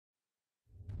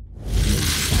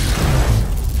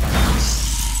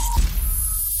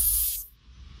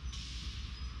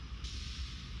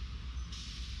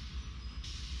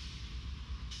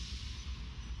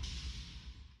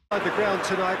The ground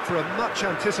tonight for a much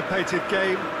anticipated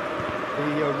game.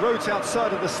 The roads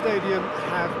outside of the stadium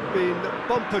have been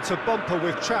bumper to bumper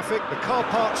with traffic. The car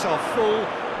parks are full.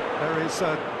 There is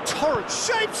a torrent.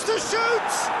 Shapes to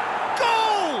shoot!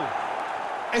 Goal!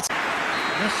 It's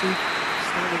Messi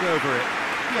standing over it.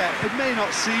 Yeah, it may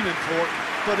not seem important,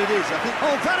 but it is. I think.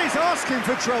 Oh, that is asking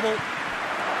for trouble.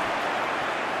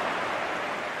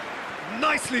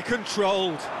 Nicely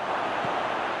controlled.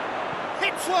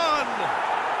 Hits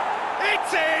one!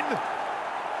 It's in!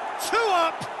 2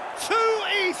 up, 2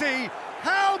 easy.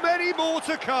 How many more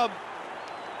to come?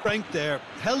 Frank there,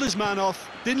 held his man off,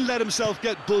 didn't let himself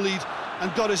get bullied,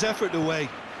 and got his effort away.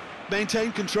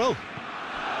 Maintained control.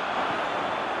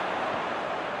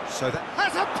 So that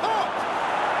has a pop!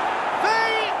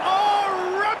 They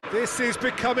are... This is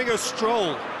becoming a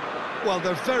stroll. Well,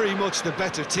 they're very much the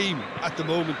better team at the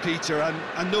moment, Peter,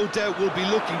 and no doubt will be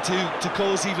looking to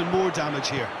cause even more damage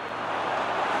here.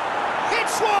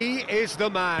 Hits one! He is the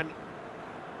man.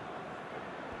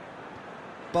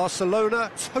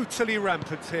 Barcelona totally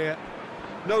rampant here.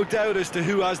 No doubt as to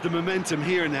who has the momentum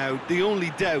here now. The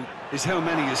only doubt is how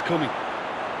many is coming.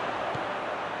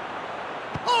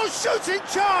 Oh, shooting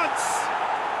chance!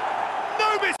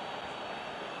 No miss!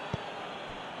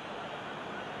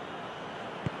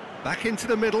 Back into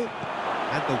the middle,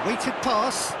 and the weighted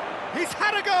pass. He's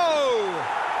had a go!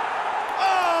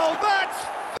 Oh, that's...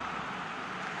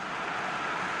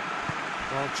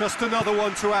 Well, just another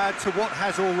one to add to what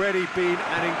has already been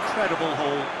an incredible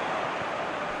haul.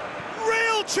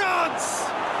 Real chance!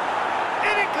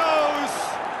 In it goes!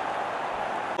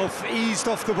 Eased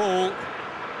off the ball.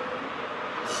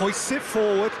 Hoists it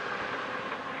forward.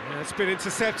 And it's been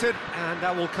intercepted, and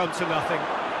that will come to nothing.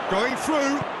 Going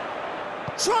through.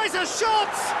 Tries a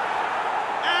shot!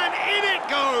 And in it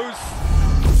goes!